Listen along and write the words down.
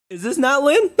Is this not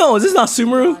Lin? No, is this not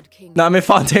Sumeru? No, I'm in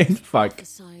Fontaine. Fuck.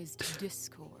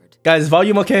 Guys,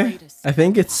 volume okay? I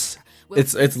think it's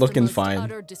looking fine.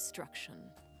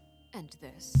 And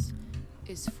this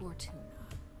is Fortuna.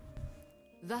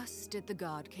 Thus did the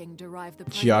God King derive the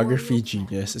Geography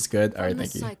genius is good. Alright,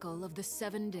 thank you. Cycle of the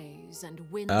 7 days and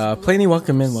Plainy,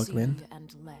 welcome in, welcome in.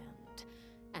 And land,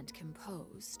 and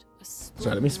composed a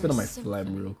sorry, let me spit on my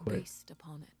phlegm real quick.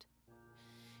 Upon it.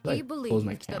 Like, He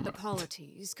believed that the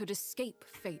polities could escape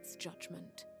fate's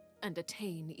judgment and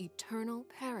attain eternal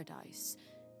paradise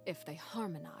if they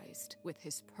harmonized with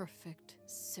his perfect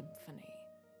symphony.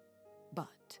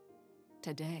 But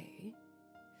today,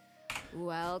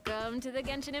 welcome to the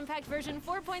Genshin Impact version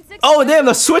 4.6. Oh damn,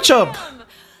 the switch up!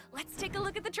 Let's take a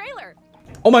look at the trailer.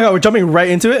 Oh my god, we're jumping right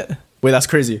into it? Wait, that's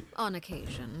crazy. On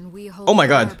occasion, we hold oh my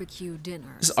god. barbecue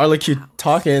dinners. This is ARLECCHINO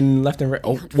talking left and right.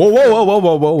 Oh, whoa.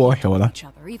 Hold on. Each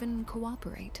other, even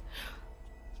cooperate.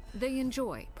 They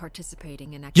enjoy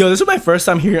participating in Yo, this is my first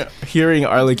time hearing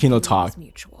ARLECCHINO talk.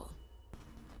 Mutual.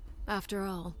 After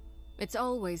all, it's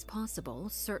always possible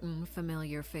certain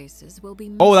familiar faces will be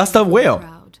that's the whale.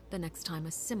 Proud the next time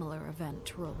a similar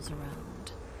event rolls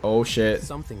around. Oh shit.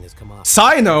 Something has come up.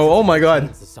 Cyno, oh my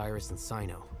god. Cyrus and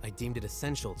Cyno. I deemed it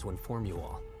essential to inform you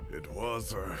all. It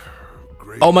was a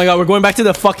great. Oh my god, we're going back to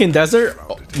the fucking desert?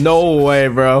 Oh, no way,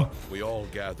 bro. We all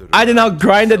gathered. I did not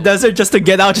grind the desert just to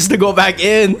get out, just to go back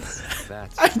in.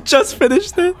 I just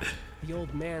finished it. The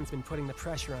old man's been putting the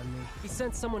pressure on me. He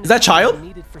sent someone. Is that child?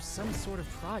 Needed for some sort of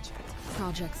project.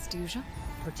 Project Stuja?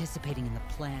 Participating in the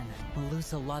plan will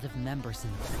lose a lot of members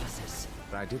in the process.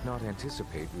 I did not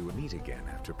anticipate we would meet again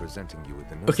after presenting you with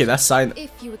the okay, that's Cyno.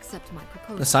 If you accept my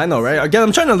proposal. That's Cyno, right? Again,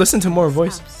 I'm trying to listen to more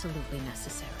voice. Absolutely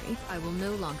necessary. I will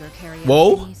no longer carry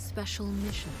out any special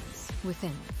missions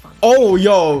within the fund. Oh,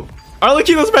 yo.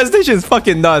 ARLECCHINO's presentation is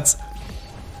fucking nuts.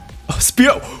 Oh,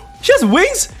 spear. She has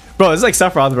wings? Bro, it's like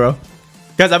Sephiroth, bro.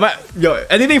 Guys, I might... Yo,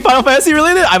 anything Final Fantasy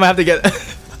related? I might have to get...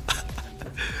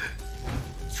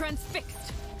 Transfixed.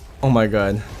 Oh my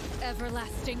god.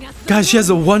 Everlasting as guys, she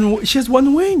has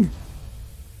one wing.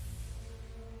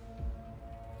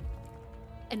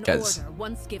 Guys, order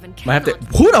once given might have to...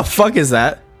 Who the fuck is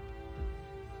that?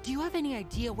 Do you have any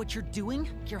idea what you're doing?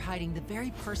 You're hiding the very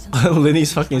person...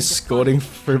 Linny's fucking scolding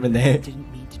for Monet.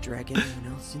 Didn't mean to drag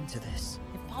anyone else into this.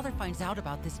 If father finds out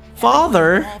about this,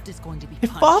 father? Is going to be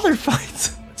if father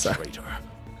finds... Sorry.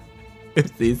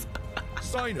 It's these.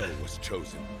 Cyno was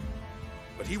chosen,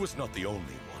 but he was not the only one.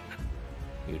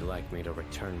 You'd like me to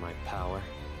return my power?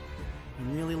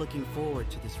 I'm really looking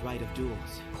forward to this rite of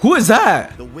duels. Who is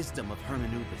that? The wisdom of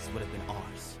Hermanubis would have been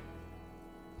ours.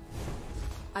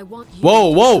 I want you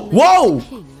whoa!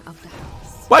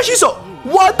 Why is she so...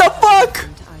 What the fuck?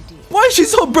 Why is she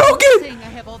so broken? Saying I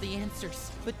have all the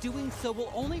answers, but doing so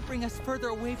will only bring us further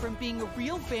away from being a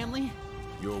real family.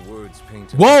 Your words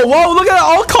paint. Whoa, look at that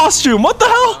all costume. What the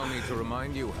hell? Allow me to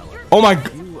remind you, however, oh my...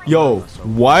 Yo,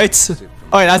 what?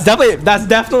 Alright, that's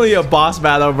definitely a boss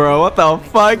battle, bro. What the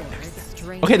fuck?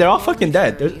 Okay, they're all fucking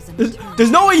dead.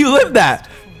 There's no way you lived that.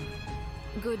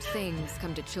 Good things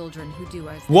come to children who do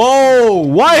as whoa,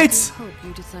 what?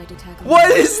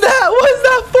 What is that? What is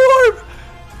that form?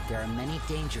 There are many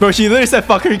dangers. Bro, she literally said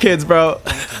fuck her kids, bro.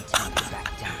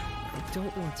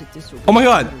 Oh my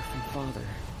god.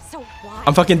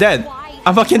 I'm fucking dead.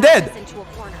 I'm fucking dead.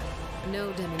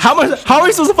 How are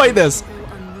we supposed to fight this?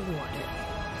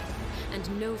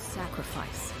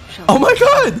 Oh my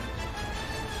god.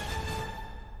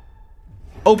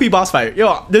 OP boss fight.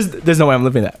 Yo, there's no way I'm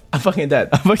living that. I'm fucking dead.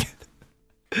 I'm fucking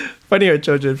fighting our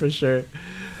children for sure.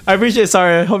 I appreciate it,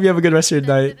 Sarah. I hope you have a good rest of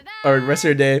your night or rest of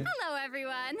your day. Hello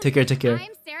everyone. Take care, take care. I'm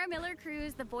Sarah Miller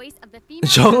Cruz, the voice of the female.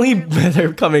 Jolie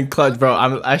better come in clutch, bro.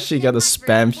 I'm actually gonna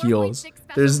spam heals.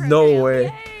 There's no way.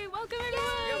 Hey, welcome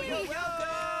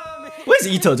everyone. What is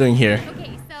Ito doing here?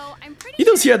 Okay, so I'm pretty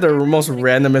Ito's here at the most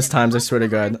randomest times, I swear to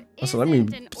god. Also, let me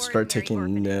start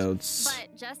taking notes.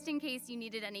 But just in case you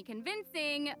needed any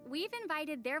convincing, we've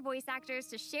invited their voice actors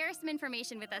to share some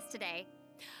information with us today.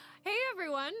 Hey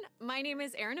everyone, my name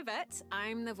is Aaron Yvette.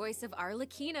 I'm the voice of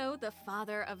ARLECCHINO, the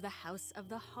father of the House of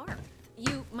the Hearth.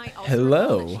 You might also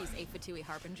Hello. know that she's a Fatui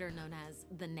harbinger known as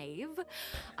the Knave.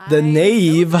 The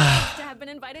Knave. To have been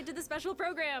invited to the special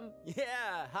program. Yeah,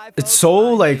 hi folks. It's so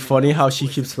like funny how she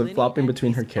keeps flip-flopping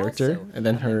between her character and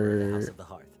then her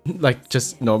like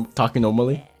just talking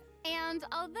normally. And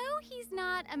although he's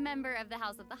not a member of the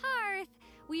House of the Hearth,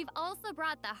 we've also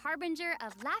brought the harbinger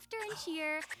of laughter and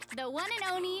cheer, the one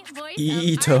and only voice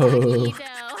Ito. of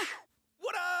Ito.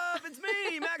 What up? It's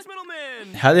me, Max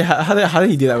Middleman. How did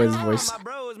he do that with his voice? My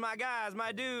bros, my guys,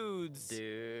 my dudes.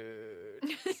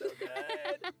 Dude, so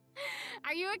good.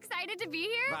 Are you excited to be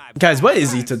here? Guys, what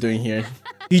is Ito doing here?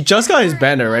 He just got his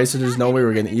banner, right? So there's no way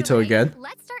we're getting Ito again.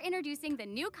 Let's start introducing the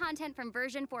new content from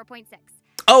version 4.6.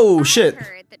 Oh shit. I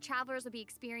heard that travelers will be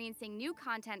experiencing new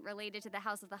content related to the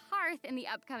House of the Hearth in the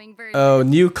upcoming version. Oh,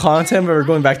 new content, but we're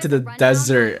going back to the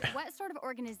desert. What sort of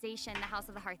organization the House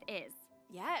of the Hearth is?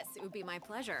 Yes, it would be my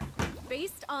pleasure.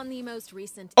 Based on the most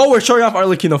recent... Oh, we're showing off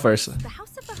Arlecchino first. The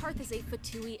House of the Hearth is a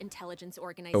Fatui intelligence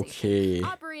organization. Okay.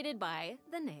 Operated by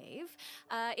the Knave.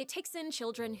 It takes in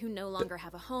children who no longer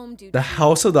have a home due to... The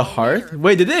House of the Hearth?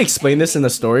 Wait, did they explain this in the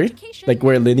story? Like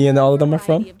where Linny and all of them are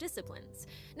from?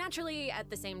 Naturally, at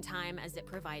the same time as it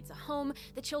provides a home,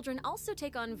 the children also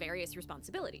take on various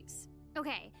responsibilities.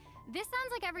 Okay, this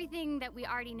sounds like everything that we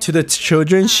already know. To the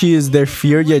children, she is their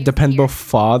feared yet dependable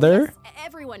father? Yes,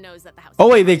 everyone knows that the House... Oh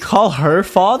wait, they call her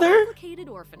father?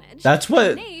 That's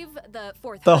what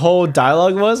the whole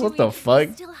dialogue was? What the fuck?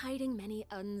 Still hiding many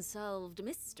unsolved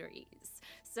mysteries.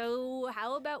 So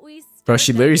how about we... Bro,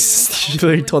 she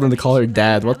literally told him to call her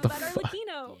dad. What the fuck?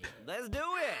 Let's do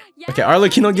it. Yes. Okay,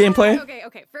 Arlecchino gameplay?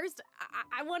 Okay. First,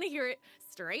 I want to hear it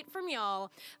straight from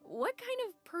y'all. What kind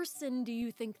of person do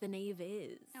you think the Knave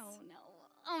is? Oh no.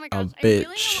 Oh my gosh, I'm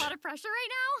feeling a lot of pressure right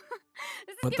now.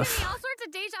 This is giving me all sorts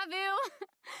of deja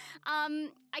vu.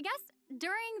 I guess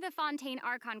during the Fontaine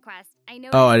Archon quest, I know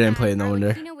I didn't play it, no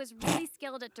wonder. Arlecchino was really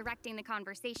skilled at directing the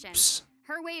conversation.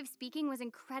 Her way of speaking was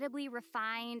incredibly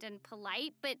refined and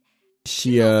polite, but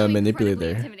she manipulated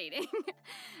her. Intimidating.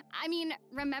 I mean,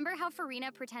 remember how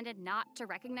Farina pretended not to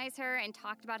recognize her and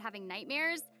talked about having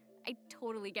nightmares? I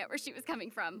totally get where she was coming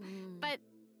from, but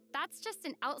that's just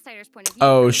an outsider's point of view.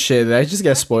 Oh shit, did I just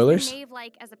get spoilers? What is Knave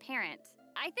like as a parent?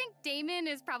 I think Damon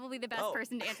is probably the best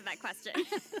person to answer that question.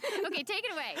 Okay, take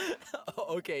it away.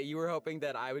 Okay, you were hoping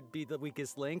that I would be the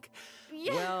weakest link?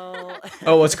 Yeah. Well...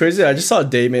 Oh, what's crazy? I just saw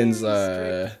Damon's,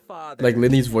 like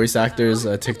Lindy's voice actor's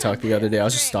TikTok the other day. I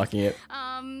was just stalking it.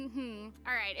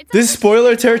 Alright. This is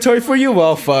spoiler territory for you?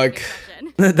 Well, fuck.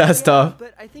 That's tough.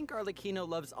 But I think Arlecchino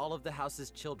loves all of the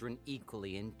house's children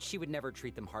equally, and she would never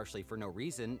treat them harshly for no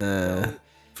reason.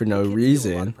 For no Feel a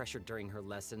reason. lot of pressure during her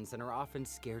lessons and are often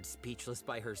scared speechless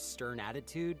by her stern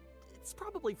attitude. It's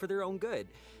probably for their own good.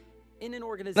 In an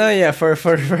organization, Oh yeah, for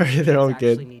their own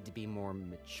good. Need to be more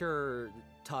mature,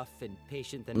 tough, and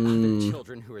patient than other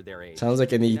children who are their age. Sounds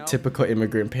like any typical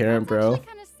immigrant parent, bro.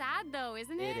 Kind of sad though,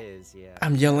 isn't it? It is, yeah.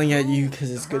 I'm yelling at you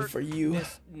because it's good for you.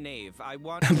 Miss Knave, I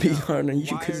want I'm to being know, hard on you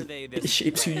why because are they it this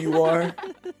shapes who way? you are.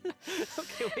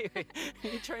 Okay, wait. Are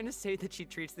you trying to say that she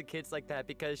treats the kids like that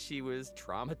because she was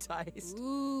traumatized?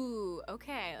 Ooh,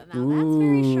 okay. Now that's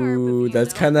very sharp of Ooh, you,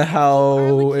 that's though. kind of how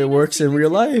it Arlecchino's works in real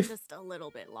secret life. Just a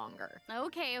little bit longer.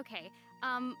 Okay.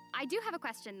 I do have a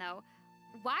question though.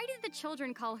 Why did the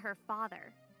children call her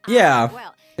father? Yeah.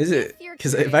 Well, Is it?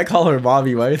 Because if I call her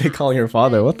mommy, why are they calling her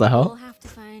father? What the We'll hell? have to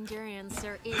find your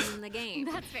answer in the game.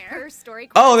 That's fair. Her story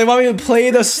Oh, they want me to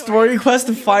play the story quest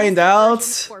to find out?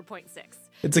 4.6.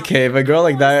 It's okay. If a girl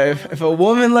like that, if a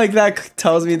woman like that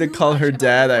tells me to call her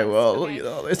dad, I will. You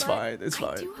know, it's fine. It's I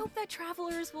fine. do hope that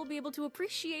travelers will be able to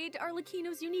appreciate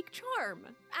Arlecchino's unique charm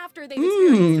after they've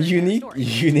experienced her Unique, story.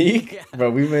 unique. Bro,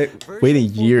 we went Version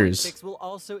waiting years. 4.6 will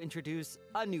also introduce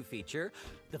a new feature,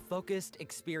 the focused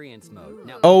experience mode.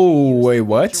 Now, Oh, if you wait, use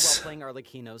what? this feature while playing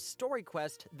Arlecchino's story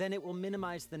quest, then it will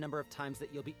minimize the number of times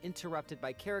that you'll be interrupted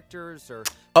by characters or.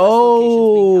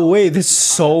 Oh, wait, this is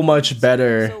so much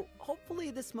better. So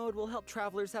hopefully this mode will help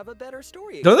travelers have a better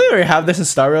story. Don't they already have this in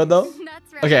Star Rail though?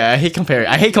 That's right. Okay, I hate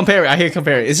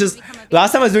comparing. It's just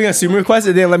last time I was doing a Sumer quest,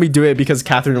 it didn't let me do it because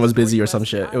Catherine was busy or some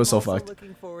shit. It was so fucked.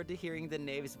 Looking forward to hearing the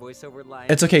Knave's voiceover line.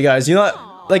 It's okay, guys. You know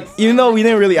what? Like, even though we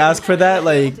didn't really ask for that,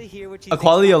 like, a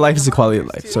quality of life is a quality of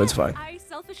life, so it's fine.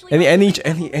 Any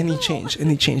change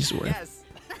is worth.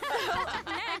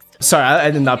 Next, Sorry, I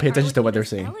did not pay attention to what they're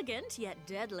saying. elegant yet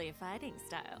deadly fighting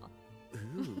style.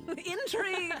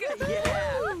 Intrigue.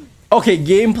 Yeah. Okay,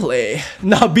 gameplay.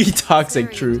 Not be toxic,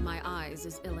 Staring true. into my eyes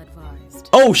is ill-advised.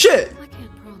 Oh shit! I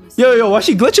can't promise. Yo, why is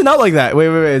she glitching out like that? Wait.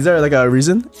 Is there like a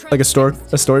reason? Like a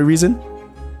story reason?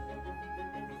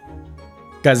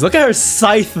 Guys, look at her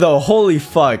scythe though. Holy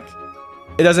fuck!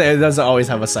 It doesn't always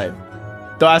have a scythe.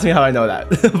 Don't ask me how I know that,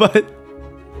 but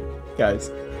guys.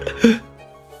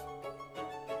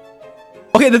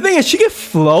 Okay, the thing is, she can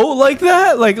float like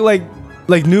that, like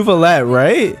Nouvelette,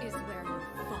 right?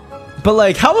 But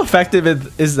like, how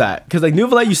effective is that? Because like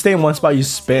Nouvelette, you stay in one spot, you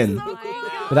spin,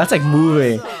 but that's like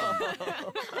moving.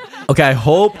 Okay, I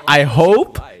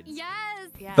hope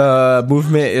the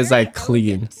movement is like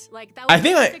clean. I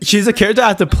think like, she's a character I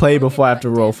have to play before I have to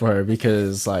roll for her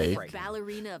because like,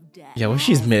 yeah, well,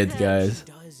 she's mid, guys.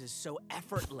 so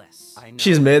effortless. I know.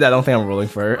 She's mid. I don't think I'm rolling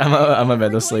for her. I'm a middle If we're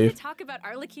going sleeve. to talk about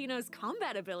Arlecchino's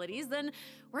combat abilities, then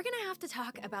we're gonna have to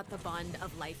talk about the Bond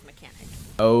of Life mechanic.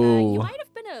 You Oh. might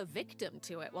have been a victim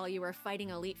to it while you were fighting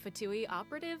elite Fatui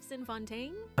operatives in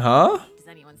Fontaine. Huh? Does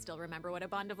anyone still remember what a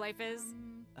Bond of Life is?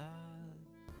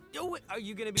 Yo, are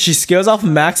you gonna be She scales off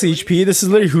max HP. This is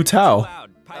literally Hu Tao.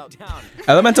 Pipe down.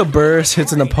 Elemental burst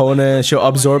hits an opponent. She'll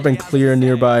absorb and clear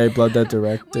nearby blood debt Wait, I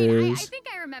directives. think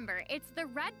I remember. It's the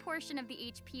red portion of the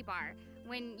HP bar.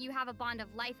 When you have a Bond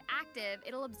of Life active,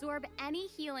 it'll absorb any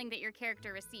healing that your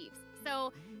character receives.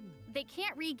 So they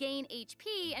can't regain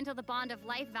HP until the Bond of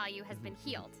Life value has been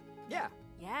healed. Yeah.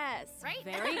 Yes, Right?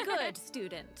 very good,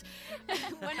 student.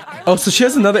 When Oh, so she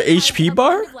has another Arlecchino has HP a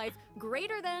bar? Bond of Life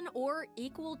greater than or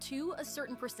equal to a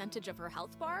certain percentage of her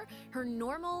health bar, her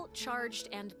normal, charged,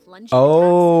 and plunging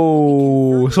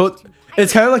Oh, attacks so will be converted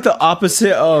it's kind of like the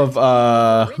opposite of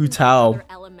Hu Tao,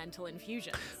 elemental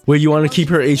infusions. where you want to keep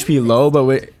her HP low, but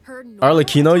with Her normal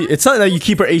Arlecchino, attacks it's not that you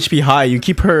keep her HP high. You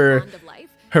keep her Bond of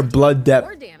Life blood depth,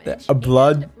 more damage a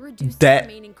blood and reduce the debt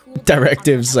remaining cooldown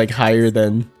directives on like her higher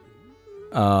than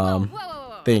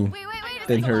Whoa. thing Wait,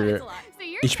 than it's a lot, her it's a lot. So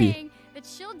you're HP. saying that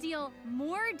she'll deal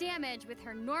more damage with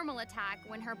her normal attack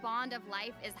when her Bond of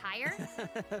Life is higher?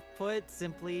 Put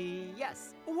simply,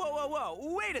 yes. Whoa,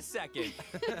 wait a second.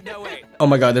 No, wait. Oh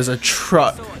my god, there's a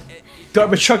truck. So,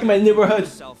 Garbage truck in my neighborhood.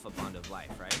 yourself a Bond of Life,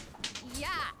 right? Yeah,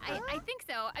 I think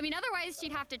so. I mean, otherwise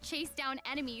she'd have to chase down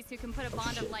enemies who can put a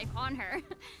Bond of Life on her.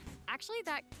 Actually,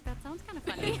 that sounds kind of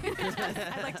funny.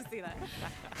 I'd like to see that.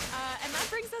 And that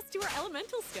brings us to our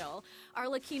elemental skill.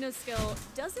 Arlecchino's skill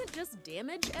doesn't just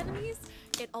damage enemies,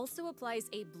 it also applies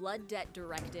a blood debt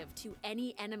directive to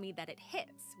any enemy that it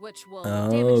hits, which will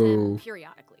damage them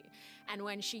periodically. And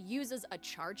when she uses a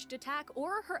charged attack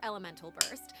or her elemental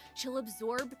burst, she'll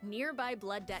absorb nearby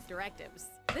blood debt directives.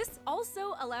 This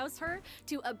also allows her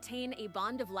to obtain a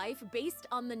Bond of Life based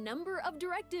on the number of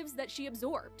directives that she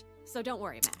absorbed. So don't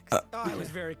worry, Max. I was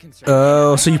very concerned.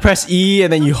 Oh, so you press E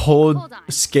and then you hold on.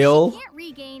 skill. She can't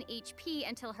regain HP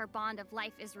until her Bond of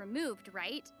Life is removed,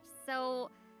 right?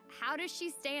 So how does she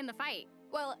stay in the fight?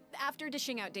 Well, after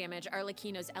dishing out damage,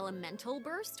 Arlecchino's elemental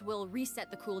burst will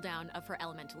reset the cooldown of her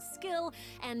elemental skill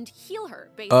and heal her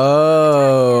based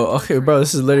Oh, on okay, bro,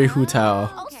 this is literally Hu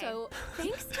Tao. Also,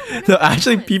 thanks to one of No, her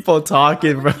actually, talents, people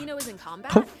talking, bro. Arlecchino is in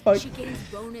combat, Oh, fuck. she gains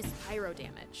bonus pyro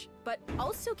damage, but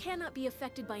also cannot be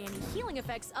affected by any healing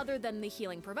effects other than the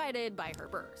healing provided by her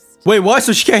burst. Wait, what?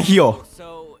 So she can't heal?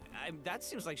 So, that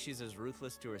seems like she's as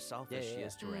ruthless to herself as she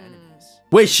is to her enemies.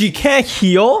 Wait, she can't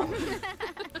heal?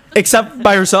 Except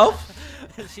by herself?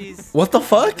 She's What the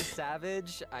fuck?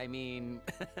 savage. I mean,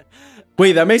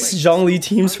 Wait, that makes Zhongli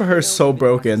teams for her so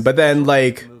broken. But then,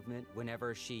 like, movement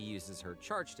whenever she uses her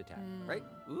charged attack, right?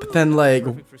 but then, like,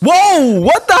 whoa!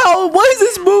 What the hell? What is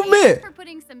this movement? For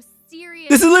putting some serious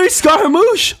This is literally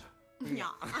Scaramouche.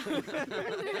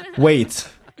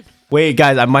 Wait,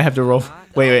 guys, I might have to roll.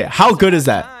 Wait, how good is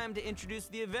that? Time to introduce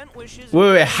the event wishes.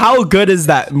 Wait, how good is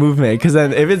that movement? Because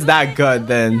then, if it's that good,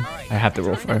 then I have to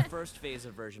roll for her. First phase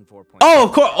of version 4.0. Oh,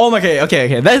 of course. Oh my god.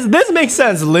 Okay. This makes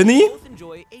sense. Linny. Both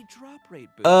enjoy a drop rate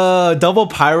boost. Double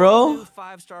pyro. New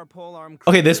 5-star polearm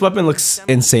Okay, this weapon looks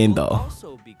insane though.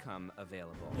 also become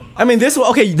available. I mean, this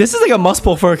is like a must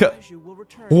pull for a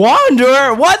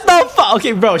Wanderer. What the fuck?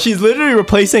 Okay, bro, she's literally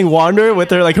replacing Wanderer with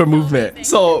her her movement.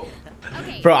 So,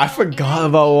 bro, I forgot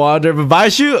about Wanderer. But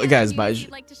Baiju, guys,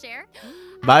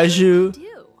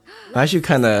 Baiju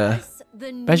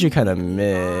kind of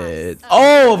mid.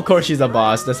 Oh, of course she's a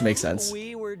boss. This makes sense.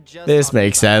 This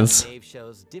makes sense.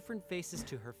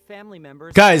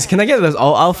 Guys, can I get this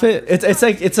all outfit?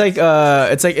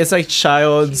 It's like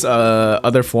Child's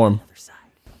other form.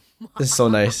 This is so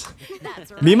nice.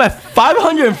 Me and my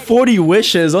 540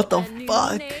 wishes. What the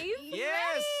fuck?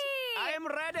 Yes, I am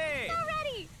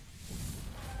ready.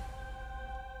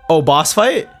 Oh, boss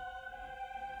fight?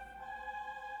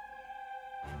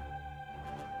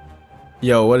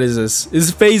 Yo, what is this? Is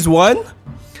this phase 1?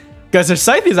 Guys, her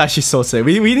scythe is actually so sick.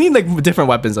 We need like different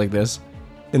weapons like this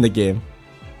in the game.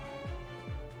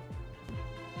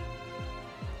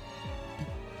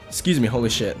 Excuse me, holy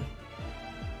shit.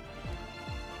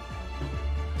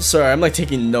 Sorry, I'm like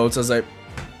taking notes as I'm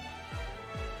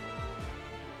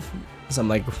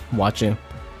like watching.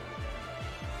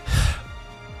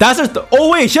 That's her.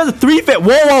 Oh wait, she has a 3-fit.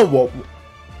 Whoa.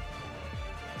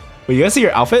 Wait, you guys see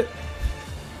your outfit?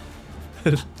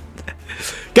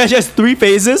 Guys, she has 3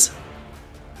 phases.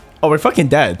 Oh, we're fucking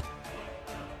dead.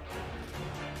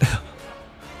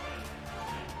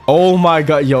 Oh my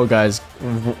god, yo guys,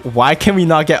 why can we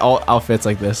not get all outfits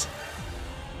like this?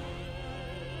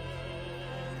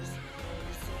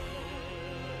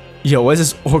 Yo, what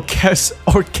is this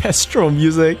orchestral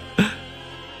music?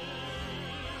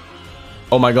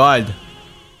 Oh my god.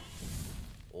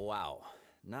 Wow.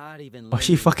 Not even. Oh,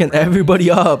 she fucking everybody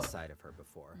up.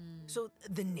 So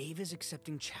the knave is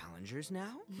accepting challengers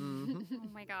now? Oh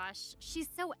my gosh. She's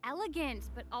so elegant,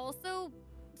 but also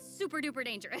super duper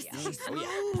dangerous.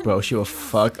 Bro, she will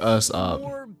fuck us up.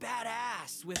 More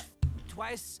badass with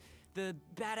twice the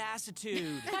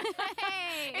badassitude.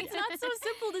 Hey, it's not so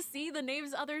simple to see the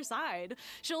knave's other side.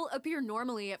 She'll appear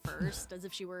normally at first, as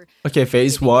if she were. Okay,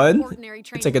 phase 1.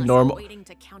 It's like a normal.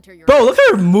 Your bro, look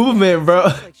at her movement, bro.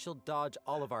 It's like she'll dodge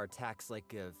all of our attacks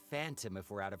like a phantom if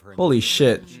we're out of her. Holy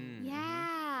shit. Yeah.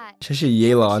 She's She's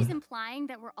implying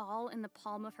that we're all in the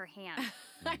palm of her hand.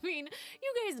 I mean,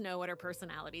 you guys know what her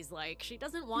personality's like. She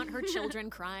doesn't want her children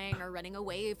crying or running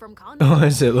away from conflict. Oh,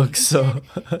 does it look so?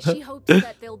 She hopes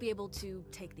that they'll be able to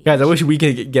take the. Guys, I wish we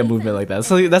could get movement like that.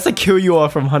 So that's like kill you all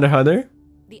from Hunter x Hunter.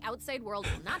 The outside world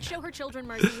will not show her children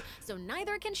mercy, so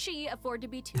neither can she afford to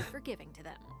be too forgiving to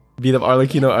them. Beat up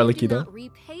Arlecchino, If you do Arlecchino. not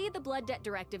repay the blood debt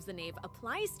directives the knave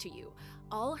applies to you,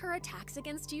 all her attacks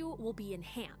against you will be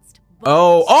enhanced.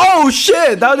 Oh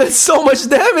shit! That did so much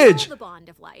damage. The bond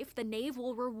of life, the knave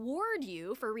will reward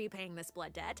you for repaying this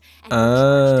blood debt, and your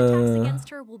charged attacks against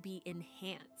her will be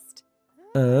enhanced.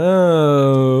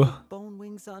 Oh. Bone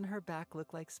wings on her back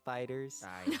look like spiders.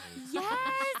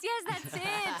 Yes, that's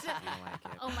it.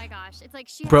 Oh my gosh, it's like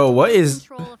she Bro, has what is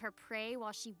control of her prey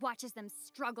while she watches them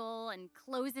struggle and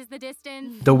closes the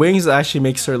distance. the wings actually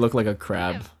makes her look like a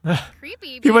crab.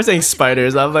 Creepy. People are saying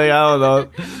spiders. I'm like, I don't know.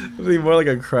 I think more like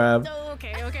a crab.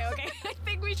 Okay. I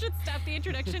think we should stop the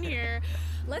introduction here.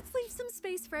 Let's leave some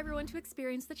space for everyone to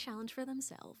experience the challenge for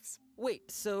themselves. Wait,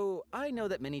 so I know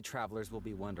that many travelers will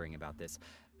be wondering about this.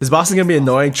 This boss is gonna be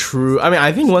annoying, true. I mean,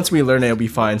 I think once we learn it, it'll be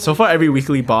fine. So far, every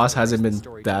weekly boss hasn't been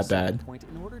that bad. Like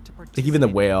even the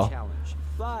whale.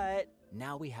 But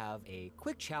now we have a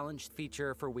quick challenge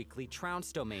feature for weekly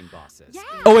Trounce domain bosses. Yeah.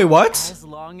 Oh wait, what? As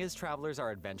long as travelers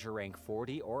are adventure rank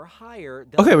 40 or higher,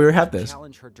 Okay, we already have have this.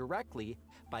 challenge her directly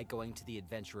by going to the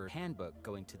Adventurer Handbook,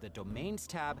 going to the Domains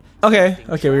tab. Okay,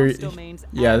 selecting okay, Trounce domains,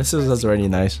 yeah, and this is pressing already the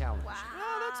nice. challenge.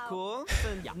 Oh, that's cool.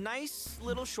 It's a nice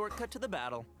little shortcut to the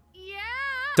battle. Yeah.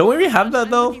 Don't we already have that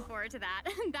I'm though? looking forward to that.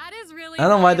 That is really. I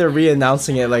don't know why they're fun.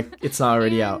 re-announcing it like it's not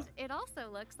already out. And it also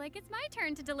looks like it's my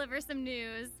turn to deliver some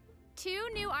news. 2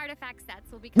 new artifact sets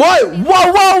will be. What?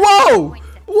 Whoa!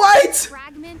 What?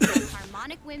 Fragment of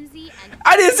harmonic whimsy and.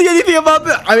 I didn't see anything about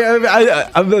that.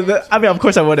 I mean, of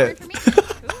course I wouldn't.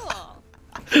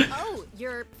 Oh,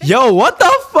 you're. Yo, what the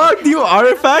fuck? New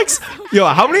artifacts? Yo,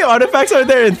 how many artifacts are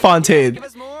there in Fontaine? Give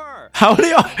us more. How many?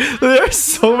 There are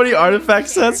so many artifact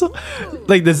sets.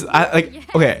 Like this.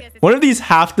 Okay, one of these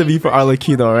have to be for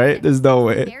Arlecchino, right? There's no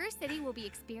way. Their city will be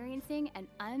experiencing an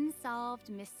unsolved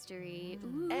mystery.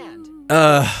 And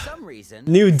Uh, for some reason,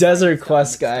 new desert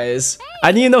quest, guys.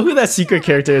 I need to know who that secret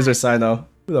character is or Sino.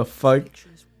 Who the fuck?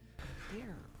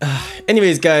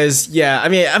 Anyways, guys, yeah, I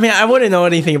mean, I wouldn't know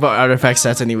anything about artifact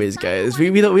sets, anyways, guys.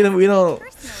 We don't.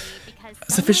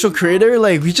 As official creator,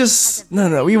 like we just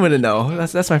no, we wouldn't know.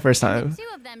 That's my first time.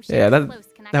 Yeah, that would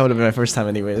have been my first time,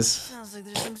 anyways. Sounds like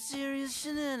there's some serious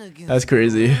shenanigans. That's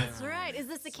crazy. That's right. Is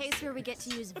this the case where we get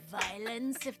to use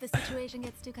violence if the situation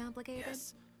gets too complicated?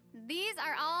 These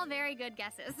are all very good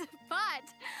guesses, but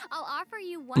I'll offer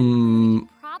you one clue you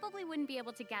probably wouldn't be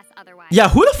able to guess otherwise. Yeah,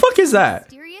 who the fuck is that?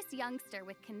 Mysterious youngster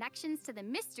with connections to the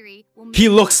mystery will He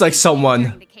make looks like during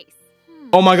someone. the case.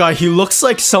 Oh my god, he looks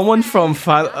like someone from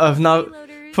Fire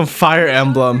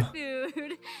Emblem.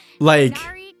 Food. Like,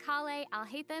 Dari, Kale,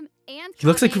 Alhaitham, and he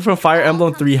looks like Kane from Fire all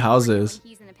Emblem come Three forward Houses. when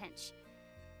he's in a pinch.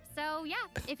 So yeah,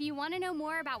 if you want to know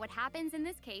more about what happens in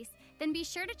this case, then be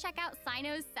sure to check out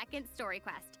Sino's second story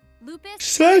quest, Lupus.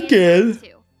 Second?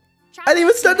 I didn't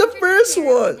even start the first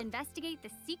one. Investigate the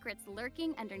secrets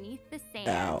lurking underneath the sands.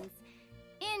 Ow.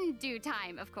 In due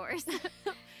time, of course.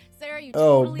 Sarah, you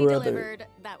Oh, totally brother. delivered.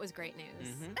 That was great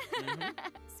news.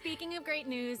 Speaking of great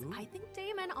news, I think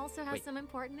Damon also has some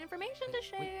important information to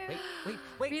share.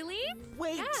 Wait. Really?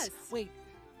 Wait. Yes. Wait.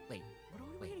 What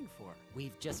are we waiting for?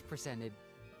 We've just presented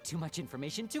too much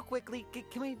information too quickly.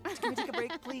 Can we take a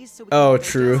break, please? So we Oh, can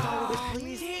true.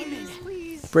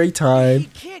 Please. Break time. He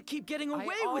can't keep getting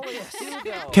away with this.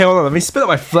 Okay, hold on. Let me spit out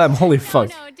my phlegm. Holy fuck.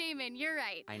 No, Damon, you're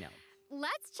right. I know.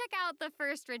 Let's check out the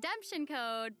first redemption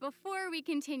code before we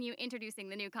continue introducing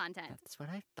the new content. That's what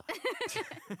I thought.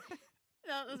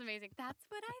 That was amazing. That's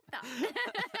what I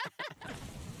thought.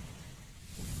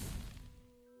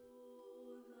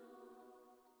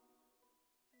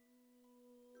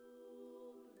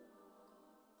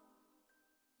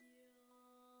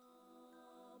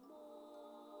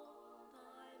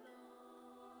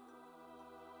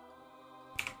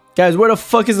 Guys, where the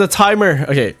fuck is the timer?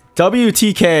 Okay,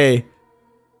 WTK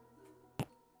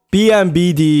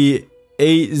BMBD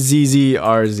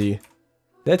 8ZZRZ.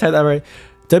 Did I type that right?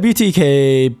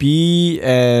 WTK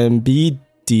BMBD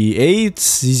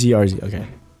 8ZZRZ. Okay.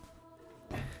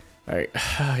 Alright.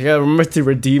 I gotta remember to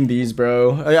redeem these,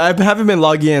 bro. I haven't been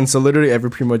logging in, so literally every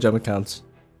Primo Gem counts.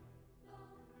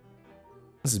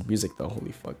 This is music though,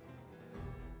 holy fuck.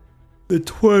 The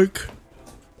twerk.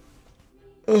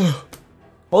 Ugh.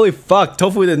 Holy fuck,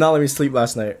 Tofu did not let me sleep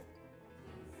last night.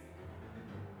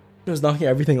 He was knocking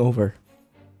everything over.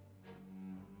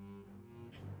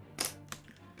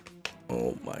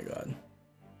 Oh my god.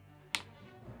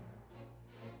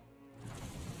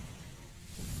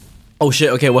 Oh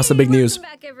shit, okay, what's the big news?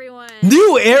 Back, everyone.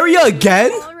 New area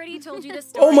again?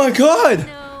 Oh my god.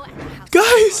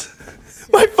 Guys,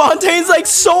 my Fontaine's like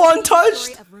so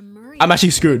untouched. I'm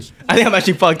actually screwed. I think I'm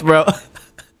actually fucked, bro.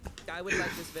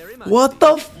 What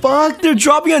the fuck? They're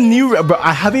dropping a new... Bro,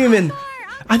 I haven't even...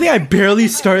 I think I barely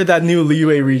started that new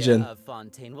leeway region.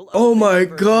 Oh my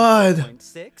god.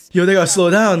 Yo, they gotta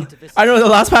slow down. I know the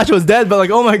last patch was dead, but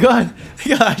like, oh my god. They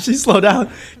gotta actually slow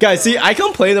down. Guys, see, I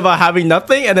complained about having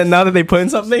nothing, and then now that they put in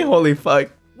something, holy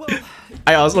fuck.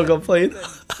 I also complained.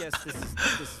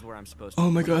 Oh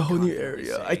my god, a whole new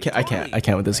area. I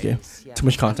can't with this game. Too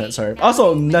much content, sorry.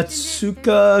 Also,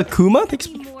 Natsuka Kuma, thank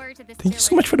you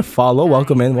so much for the follow.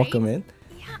 Welcome in, welcome in.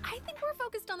 Yeah, I think we're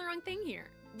focused on the wrong thing here.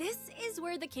 This is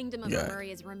where the kingdom of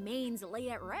Lemuria's remains lay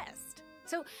at rest.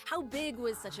 So, how big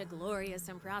was such a glorious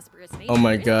and prosperous nation? Oh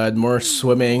my god, more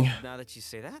swimming. Now that you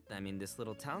say that, I mean, this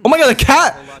little town. Oh my god, the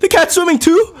cat! The cat's swimming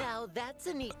too? Now that's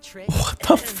a neat trick. What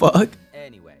the fuck?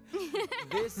 Anyway,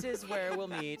 this is where we'll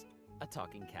meet a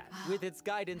talking cat. With its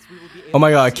guidance, we will be able Oh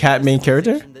my god, a cat main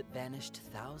character? that vanished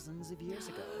thousands of years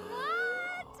ago.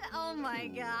 Oh my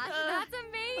gosh, that's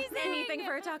amazing! Anything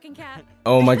for a talking cat.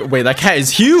 Oh my god, wait, that cat is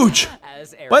huge!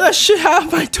 Why that shit have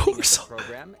my torso?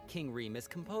 Program, King Remus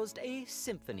composed a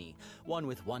symphony, one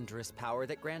with wondrous power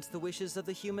that grants the wishes of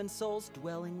the human souls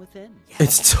dwelling within.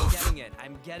 Yes, It's so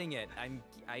I'm getting it. I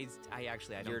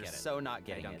actually don't You're get it. so not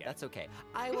getting it. That's okay.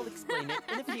 I will explain it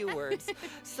in a few words,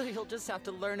 so you'll just have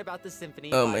to learn about the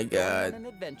symphony. Oh my by going god. on an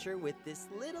adventure with this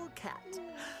little cat.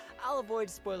 I'll avoid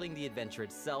spoiling the adventure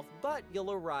itself, but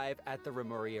you'll arrive at the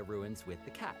Remuria ruins with the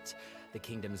cat. The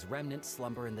kingdom's remnants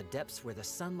slumber in the depths where the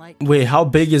sunlight... Wait, how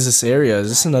big is this area? Is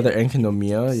this another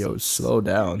Enkinomiya? Yo, slow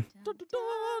down.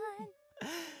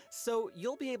 So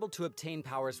you'll be able to obtain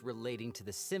powers relating to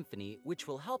the symphony, which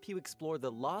will help you explore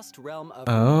the lost realm of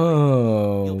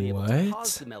Oh, You'll be able to pause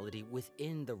what? the melody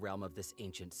within the realm of this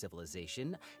ancient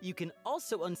civilization. You can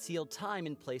also unseal time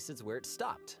in places where it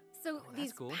stopped. So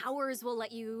these powers will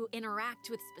let you interact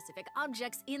with specific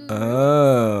objects in the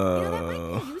Oh. You know, that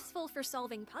might be useful for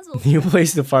solving puzzles. New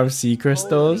place to farm sea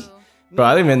crystals? Bro,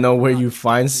 I don't even know where you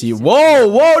find sea. Whoa,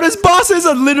 whoa, this boss is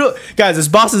a literal... Guys, this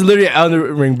boss is literally an Elden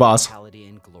Ring boss.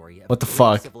 What the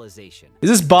fuck? Is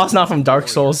this boss not from Dark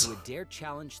Souls?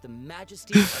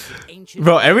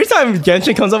 Bro, every time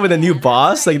Genshin comes up with a new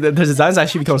boss, like the designs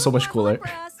actually become so much cooler.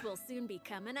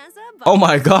 Oh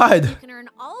my god.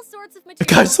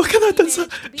 Guys, look at that. That's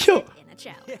yo.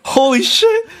 Holy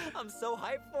shit. I'm so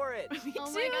hyped for it.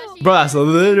 Oh my gosh. Bro, that's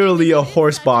literally a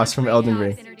horse boss from Elden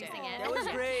Ring. That was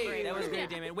great. That was great,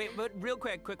 Damon. Wait, but real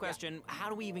quick question. How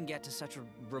do we even get to such a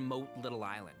remote little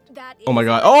island? Oh my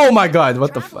god. Oh my god.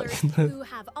 What the fuck? Who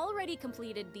have already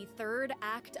completed the third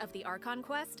act of the Archon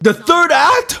quest. The third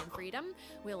act? Freedom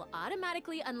will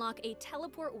automatically unlock a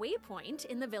teleport waypoint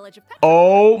in the village of Petra.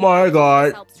 Oh my god.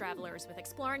 This helps travelers with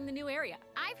exploring the new area.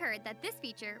 I've heard that this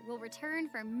feature will return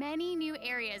for many new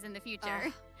areas in the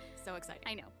future. So exciting.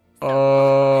 I know.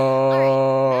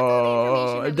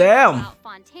 Damn. About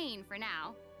Fontaine for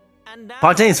now. And now,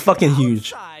 Fontaine's fucking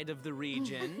huge. outside of the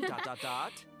region, ...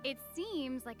 It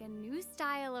seems like a new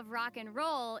style of rock and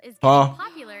roll is getting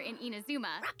popular in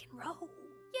Inazuma. Rock and roll.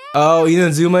 Oh,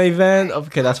 Inazuma event?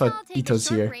 Okay, that's why Ito's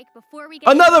here.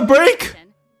 Another break?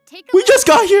 We just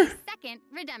got here.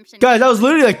 Guys, that was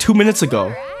literally like 2 minutes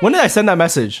ago. When did I send that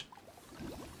message?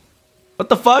 What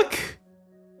the fuck?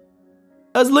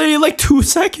 That was literally like 2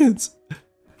 seconds.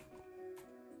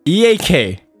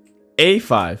 EAK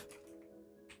A5.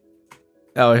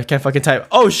 Oh, I can't fucking type.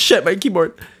 Oh shit, my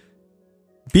keyboard.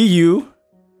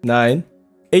 BU9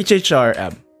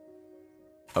 HHRM.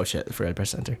 Oh shit, I forgot to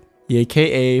press enter. EAK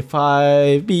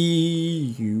A5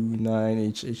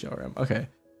 BU9 HHRM. Okay.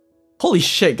 Holy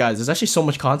shit, guys, there's actually so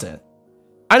much content.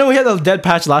 I know we had a dead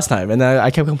patch last time, and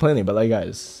I kept complaining, but like,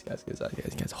 guys.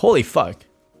 Holy fuck.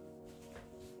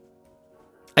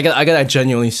 I gotta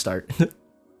genuinely start.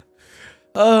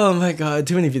 Oh my god,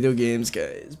 too many video games,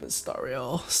 guys. But Star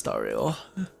Rail.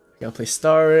 Gotta play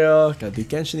Star Rail, gotta do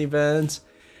Genshin events.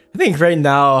 I think right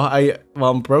now,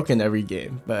 I'm broken every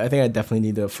game, but I think I definitely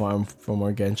need to farm for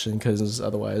more Genshin, because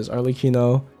otherwise,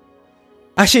 ARLECCHINO.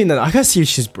 Actually, no, I gotta see if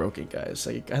she's broken, guys.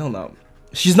 Like, I don't know.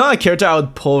 She's not a character I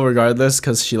would pull regardless,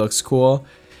 because she looks cool.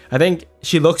 I think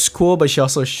she looks cool, but she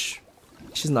also, she's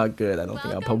not good. I don't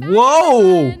think I'll pull.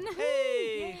 Whoa!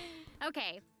 Hey.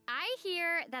 Okay, I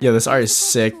hear that Yeah, this art is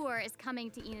sick. tour is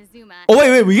coming to Inazuma. Oh,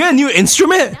 wait, we got a new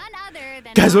instrument?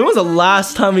 Guys, when was the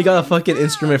last time we got a fucking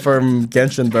instrument from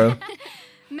Genshin, bro?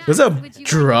 Was it a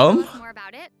drum?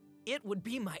 It would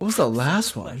be my What was the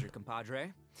last one? pleasure,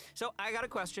 compadre. So I got a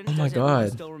question. Oh my Does everyone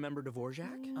god. still remember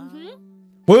Dvorak?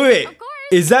 Wait.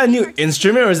 Is that a new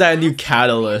instrument or is that a new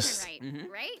catalyst?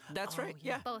 Right? That's right,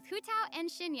 yeah. Both Hu Tao and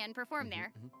Xinyan perform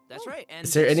there. That's right. And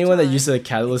Is there this anyone that time, uses a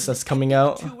catalyst that's coming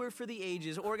out? Tour for the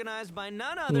ages, organized by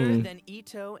none other than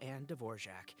Ito and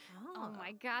Dvorak. Oh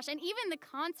my gosh, and even the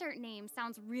concert name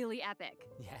sounds really epic.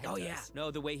 Oh yeah. No,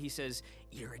 the way he says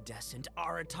iridescent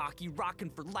Arataki rockin'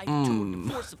 for life to a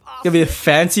force of It's gonna be the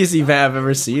fanciest event I've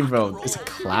ever seen, bro. It's a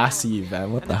classy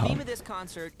event. What and the the hell? theme of this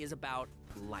concert is about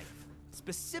life.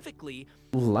 Specifically,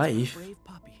 Life? a brave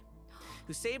puppy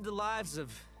who saved the lives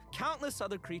of countless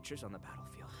other creatures on the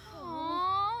battlefield.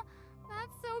 Aww,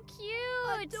 that's so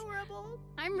cute. Adorable.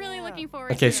 I'm really looking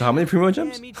forward Okay, to so it. how many primo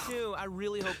jumps? Yeah, me too. I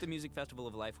really hope the Music Festival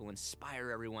of Life will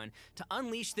inspire everyone to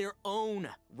unleash their own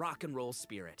rock and roll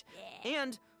spirit.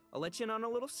 And I'll let you in on a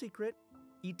little secret.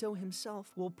 Ito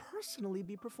himself will personally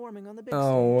be performing on the big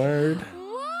Oh, word.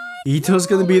 What? Ito's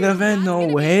gonna be an event? No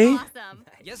way. Awesome.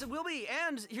 Yes, it will be.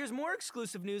 And here's more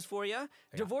exclusive news for you.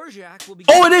 Dvorak will be.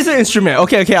 Oh, it is an instrument.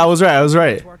 Okay, I was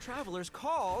right. To our travelers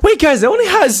called. Wait, guys, it only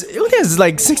has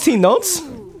like 16 notes?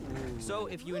 So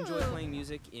if you enjoy playing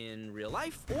music in real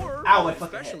life, or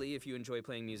especially if you enjoy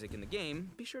playing music in the game,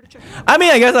 be sure to check it out. I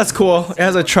mean, I guess that's cool. It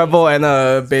has a treble and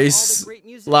a bass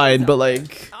line, but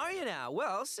like... Are you now?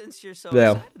 Well, since you're so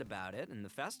Yeah. excited about it and the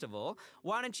festival,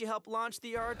 why don't you help launch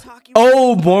the Arataki?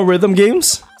 Oh, more rhythm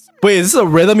games? Wait, is this a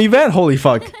rhythm event? Holy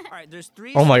fuck. Alright, there's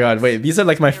 3 Oh my god, wait, these are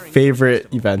like my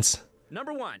favorite events.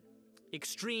 Number 1.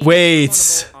 Extreme Wait.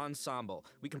 Carnival Ensemble.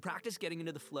 We can practice getting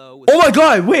into the flow with Oh my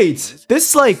god, wait.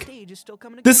 This like...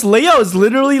 This layout is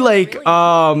literally like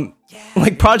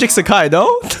Project Sakai,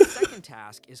 no? The second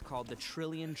task is called the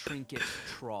Trillion Trinket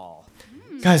Trawl.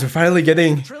 Guys, we're finally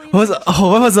getting... What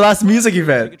was the last music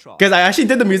event? Guys, I actually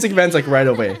did the music events like right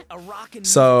away.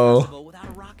 So...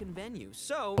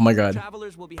 Oh my god.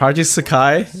 Project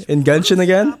Sakai in Genshin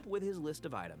again?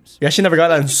 We actually never got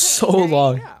that in so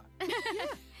long.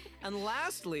 And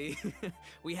lastly,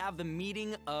 we have the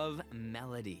Meeting of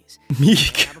Melodies.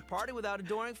 Meek. We have a party without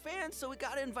adoring fans, so we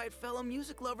gotta invite fellow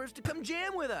music lovers to come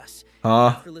jam with us. Huh?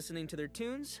 After listening to their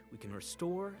tunes, we can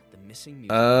restore the missing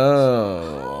music.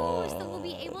 Oh. So we'll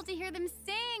be able to hear them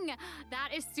sing. That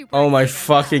is super Oh my exciting.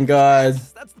 fucking god.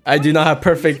 I do not have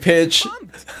perfect pitch.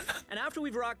 And after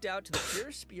we've rocked out to the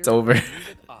pure spirit It's over. of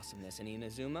music awesomeness in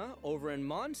Inazuma, over in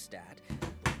Mondstadt,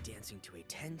 we're dancing to a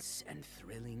tense and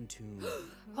thrilling tune.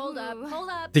 Hold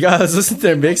up. You guys listen to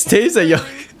their mixtapes? Say, yo,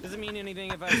 Does it mean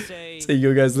anything if I say... say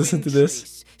you guys listen to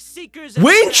this. Seekers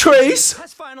Wind Trace?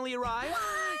 has finally arrived.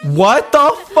 What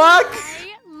the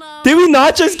fuck? Did we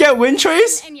not just get Wind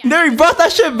Trace? They brought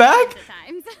that shit back?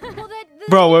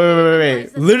 Bro,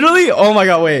 wait. Literally? Oh my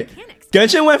god, wait.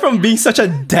 Genshin went from being such a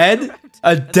dead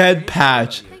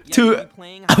patch to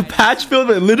a patch filled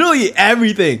with literally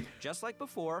everything. Just like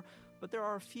before, but there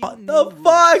are a few What the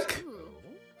fuck?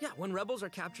 Yeah, when rebels are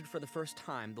captured for the first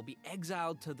time, they'll be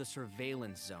exiled to the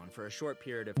surveillance zone for a short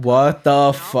period of time. What the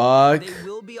Now, fuck? They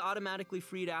will be automatically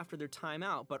freed after their time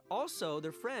out, but also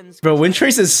their friends... Bro, Wind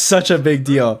Trace is such a big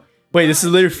deal. Wait, this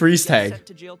is literally freeze Get tag. sent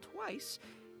to jail twice,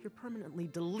 you're permanently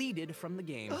deleted from the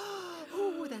game.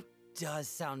 Ooh, that does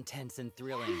sound tense and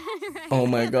thrilling. Oh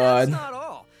my That's god. not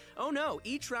all. Oh no,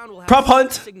 each round will have Prop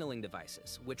hunt. signaling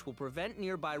devices, which will prevent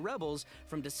nearby rebels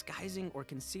from disguising or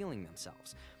concealing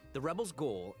themselves. The rebels'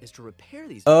 goal is to repair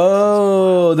these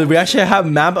Oh, we actually have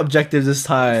map objectives this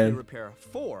devices. time. Repair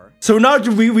 4. So now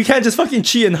we can't just fucking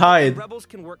cheat and hide. Rebels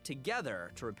can work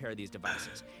together to repair these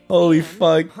devices. Holy And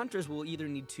fuck. Hunters will either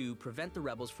need to prevent the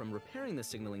rebels from repairing the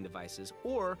signaling devices,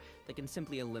 or they can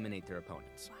simply eliminate their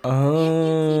opponents.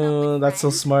 Oh, that's so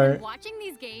smart. Watching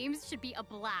these games should be a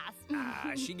blast.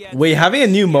 She gets Wait, it. having a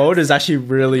new She mode gets is it. actually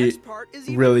really, Next part is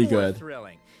even really more good.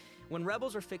 Thrilling. When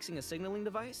rebels are fixing a signaling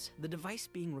device, the device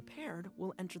being repaired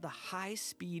will enter the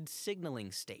high-speed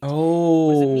signaling state. What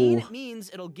does it mean? Oh. It means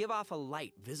it'll give off a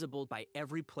light visible by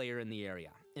every player in the area.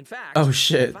 In fact, Oh, the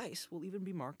shit. device will even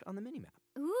be marked on the minimap.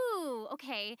 Ooh, Oh,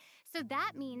 okay. So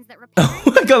that means that Oh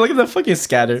my god, look at the fucking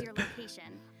scatter. your location.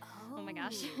 Oh my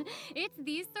gosh. It's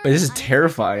these sort Wait, this of is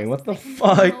terrifying. What the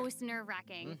fuck? most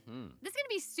nerve-wracking. This is gonna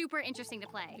be super interesting to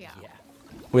play. Yeah.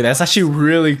 Wait, that's actually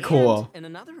really cool. In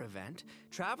another event,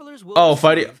 travelers will Oh,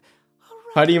 fighting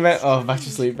event. Oh, back to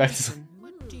sleep. Back to sleep.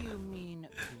 What do you mean,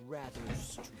 rather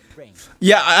strange?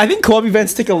 Yeah, I think co-op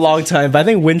events take a long time, but I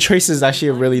think Wind Trace is actually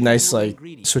a really nice like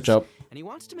switch up. And he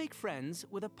wants to make friends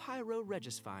with a Pyro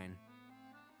Regisvine.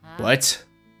 What?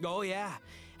 Oh yeah,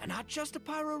 and not just a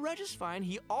Pyro Regisvine,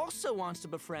 he also wants to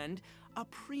befriend a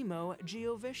Primo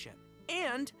Geovician,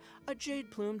 and a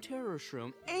Jade Plume Terror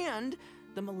Shroom, and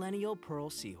the Millennial Pearl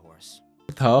Seahorse.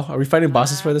 What the hell? Are we fighting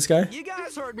bosses for this guy? You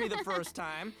guys heard me the first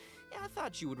time. Yeah, I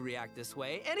thought you would react this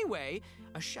way. Anyway,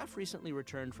 a chef recently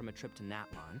returned from a trip to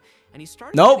Natlon, and he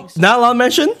started. Nope, Natlon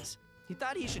mention. He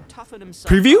thought he should toughen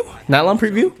himself. Preview? up by Natlon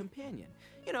having his own preview? Companion.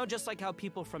 You know, just like how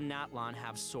people from Natlon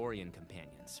have Saurian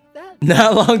companions.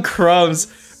 Natlon crumbs,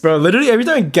 bro. Literally every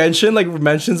time Genshin like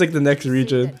mentions like the next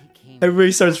region,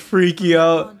 everybody starts freaking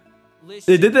out.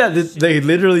 They did that. They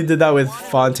literally did that with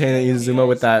Fontaine and Inazuma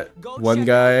with that one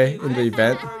guy in the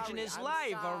event.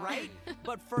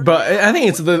 But I think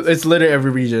it's literally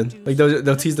every region. Like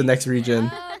they'll tease the next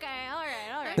region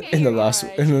in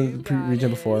the region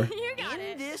before.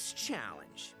 In this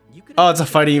challenge, you can Oh, it's a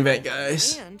fighting event,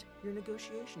 guys. and your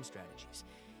negotiation strategies.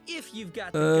 If you've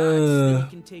got the guts, then you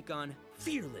can take on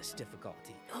fearless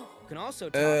difficulty. You can also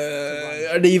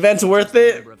are the events worth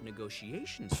it? number of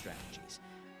negotiation strategies.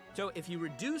 So if you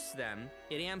reduce them,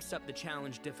 it amps up the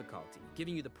challenge difficulty,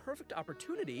 giving you the perfect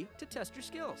opportunity to test your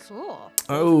skills. Cool.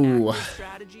 Oh,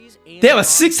 Strategies and they have a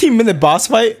 16-minute boss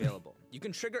fight. available. You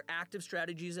can trigger active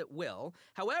strategies at will.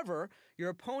 However, your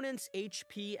opponent's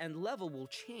HP and level will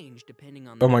change depending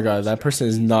on the Oh my god, that person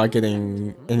is not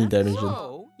getting any damage.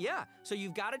 So, yeah. So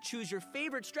you've got to choose your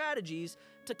favorite strategies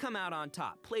to come out on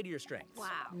top. Play to your strengths. Wow.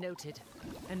 Noted.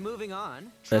 And moving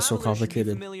on. That's so travelers should be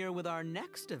complicated. Familiar with our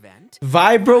next event.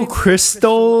 Vibro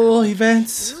Crystal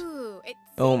events. Ooh, it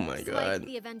Oh my seems god. Like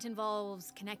the event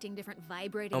involves connecting different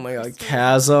vibrating. Oh my god, crystals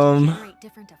Chasm. to generate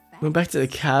different effects. Went back to the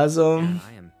chasm.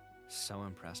 I am so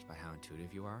impressed by how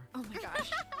intuitive you are. Oh my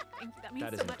gosh. Thank you. That means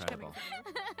That is so much coming incredible.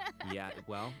 from you. Yeah,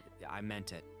 well, I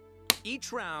meant it.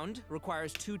 Each round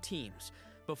requires 2 teams.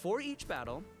 Before each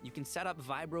battle, you can set up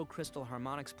Vibro Crystal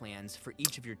Harmonics plans for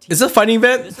each of your teams. Is this a fighting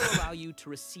event? This will allow you to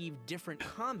receive different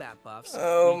combat buffs.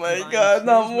 Oh my god,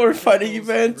 not more fighting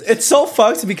events. It's so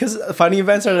fucked because fighting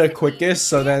events are the quickest,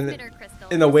 so then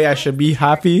in a way I should be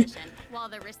happy.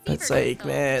 That's like,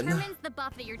 man. Determines the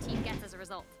buff that your team gets as a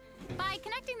result. By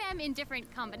connecting them in different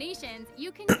combinations,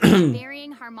 you can create varying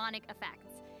harmonic effects.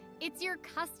 It's your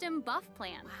custom buff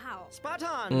plan. Wow. Spot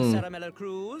on, Sarah Miller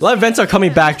Cruz. A lot of events are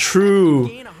coming back, true.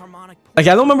 Like,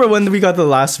 I don't remember when we got the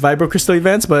last Vibro Crystal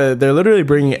events, but they're literally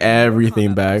bringing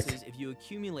everything back. If you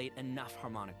accumulate enough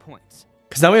harmonic points.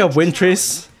 Because now we have Wind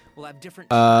Trace. We'll have different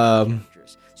Fuck,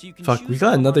 we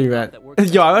got another event.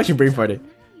 Yo, I'm actually brain farting.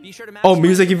 Oh,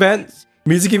 music event,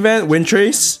 Wind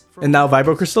Trace, and now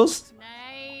Vibro Crystals.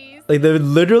 Nice. Like, they're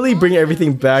literally bringing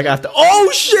everything back after.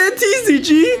 Oh shit,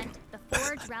 TCG!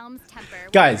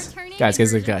 Guys. When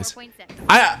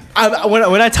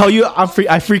I tell you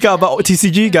I freak out about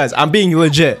TCG, guys, I'm being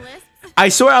legit. I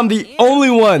swear I'm the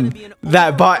only one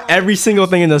that bought every single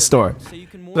thing in the store.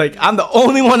 Like, I'm the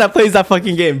only one that plays that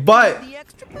fucking game. But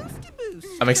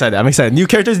I'm excited. New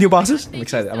characters, new bosses. I'm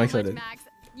excited.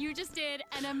 You just did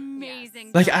an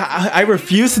amazing Like, I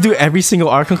refuse to do every single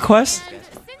Archon quest.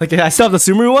 Like, I still have the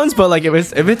Sumeru ones, but like if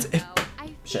it's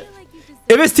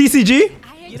TCG,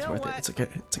 it's worth it. It's okay.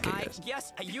 It's okay, guys.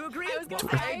 Yes, you agree?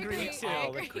 I agree too.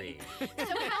 So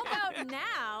how about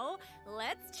now?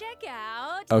 Let's check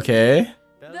out. Okay.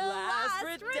 The last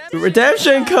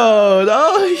Redemption code.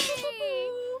 Oh.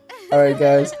 All right,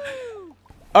 guys.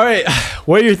 All right.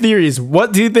 What are your theories?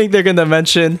 What do you think they're gonna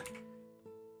mention?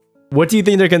 What do you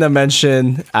think they're gonna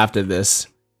mention after this?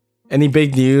 Any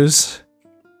big news?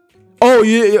 Oh,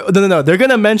 no. They're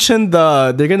gonna mention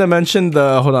the.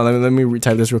 Hold on. Let me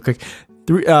retype this real quick.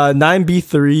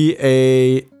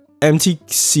 9B3A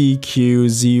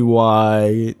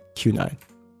MTCQZYQ9.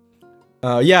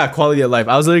 Yeah, quality of life.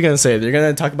 I was literally gonna say they're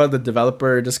gonna talk about the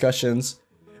developer discussions,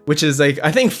 which is like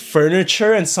I think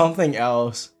furniture and something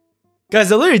else. Guys,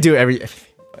 they literally do everything.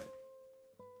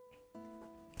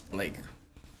 Like,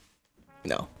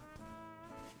 no.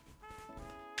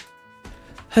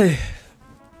 Hey.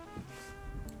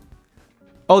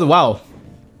 Oh wow.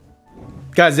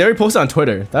 Guys, they already posted on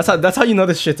Twitter. That's how you know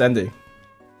this shit's ending.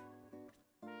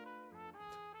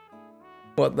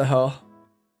 What the hell?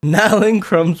 Natlin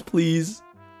crumbs, please.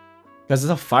 Guys,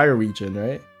 it's a fire region,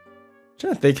 right?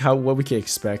 Trying to think what we can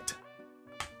expect.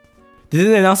 Did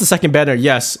they announce the second banner?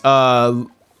 Yes. Wander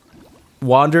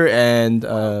and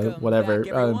whatever.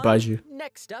 Baiju.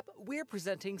 Next up, we're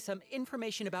presenting some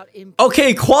information about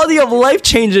okay, quality of life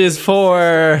changes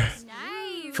for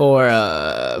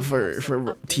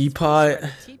Teapot.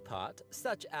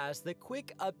 Such as the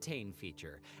quick obtain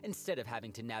feature. Instead of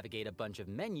having to navigate a bunch of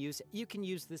menus, you can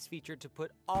use this feature to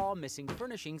put all missing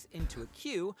furnishings into a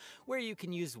queue where you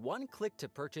can use one click to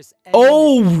purchase.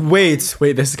 Oh, wait,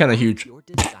 this is kind of huge.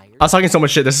 I was talking so much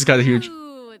shit. This is kind of huge.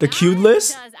 The queued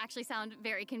list does actually sound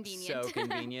very convenient. So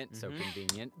convenient, so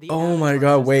convenient. The oh my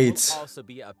god, wait. will also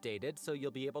be updated, so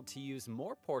you'll be able to use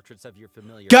more portraits of your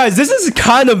familiar. Guys, this is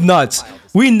kind of nuts.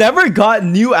 We never got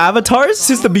new avatars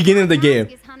since the beginning of the game.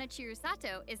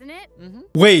 Sato, isn't it?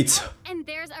 Wait. And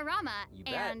there's Arama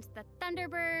and the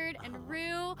Thunderbird and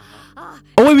Rue. Oh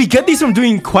wait, we get these from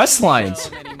doing quest lines.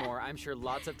 So many more. I'm sure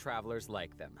lots of travelers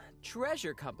like them.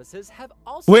 Treasure compasses have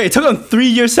also. Wait, it took them 3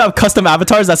 years to have custom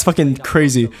avatars? That's fucking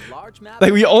crazy.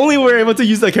 Like we only were able to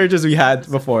use the characters we had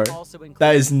before.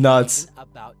 That is nuts.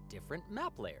 About different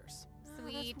map layers.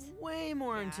 Sweet. Way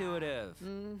more intuitive.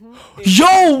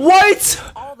 Yo,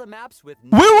 what? All the maps with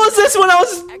where was this when I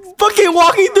was fucking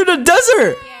walking through the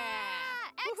desert?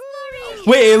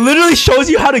 Wait, it literally shows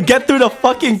you how to get through the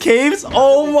fucking caves?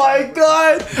 Oh my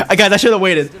god. Guys, I should have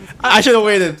waited. I should have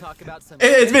waited.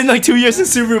 It's been like 2 years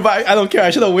since Subaru, but I don't care. I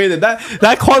should have waited.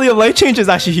 That quality of life change is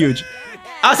actually huge.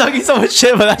 I was talking so much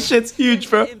shit, but that shit's huge,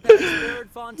 bro.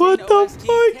 What the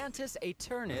fuck?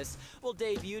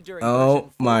 Oh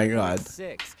my god.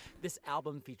 This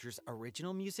album features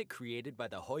original music created by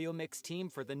the Hoyo Mix team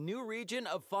for the new region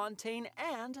of Fontaine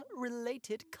and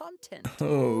related content.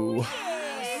 Oh.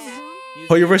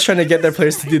 Hoyo was trying to get their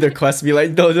players to do their quests, be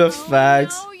like, those are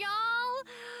facts.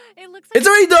 It's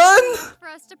already done!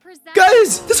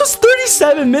 Guys, this was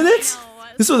 37 minutes?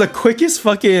 This was the quickest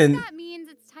fucking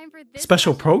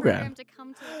special program.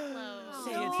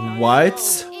 What?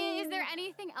 Is there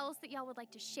anything else that y'all would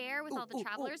like to share with all the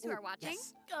travelers who are watching?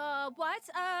 Yes. What?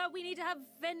 We need to have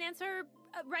an answer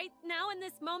right now in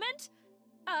this moment?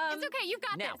 It's okay, you've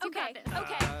got this. You got this.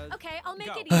 Okay, I'll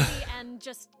make it easy and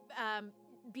just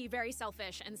be very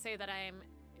selfish and say that I'm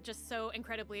just so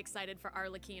incredibly excited for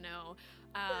ARLECCHINO.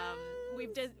 We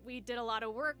did a lot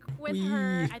of work with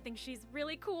her. I think she's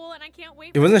really cool and I can't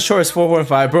wait. It wasn't as short as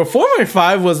 4.5, bro.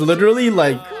 4.5 was literally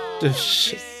like just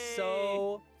shit.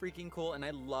 So freaking cool, and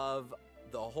I love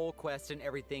the whole quest and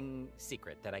everything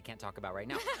secret that I can't talk about right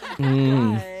now. But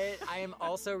I am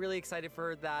also really excited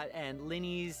for that and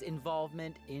Linny's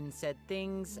involvement in said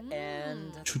things.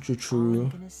 And true. I'm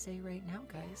gonna say right now,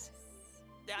 guys.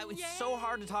 It's so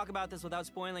hard to talk about this without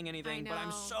spoiling anything, but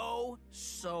I'm so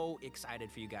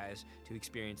excited for you guys to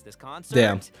experience this concert.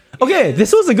 Damn. Okay,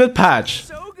 this was a good patch.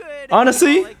 So good.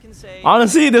 Honestly,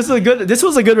 this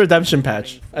was a good redemption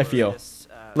patch. I feel.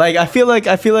 Like I feel like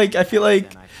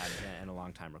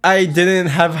I didn't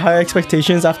have high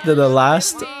expectations after the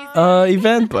last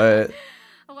event, but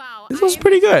this was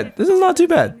pretty good. This is not too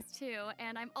bad.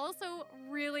 And I'm also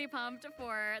really pumped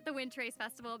for the Wind Trace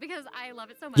Festival because I love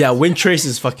it so much. Yeah, Wind Trace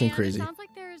is fucking crazy. It sounds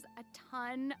like there's a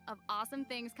ton of awesome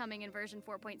things coming in version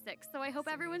 4.6, so I hope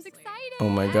everyone's excited. Oh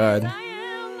my god. I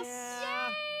am. Yay!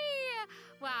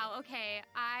 Wow, okay.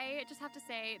 I just have to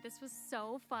say, this was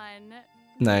so fun.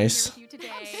 Nice. With you today,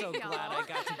 I'm so glad I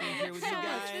got to be here with you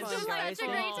guys. This was such a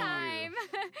great time.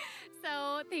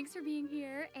 So thanks for being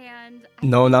here. And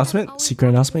no announcement? Secret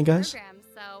announcement, guys?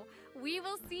 So we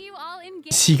will see you all in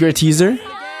game. Secret teaser?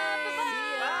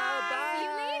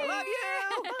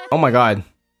 Oh my god.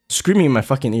 Screaming in my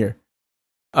fucking ear.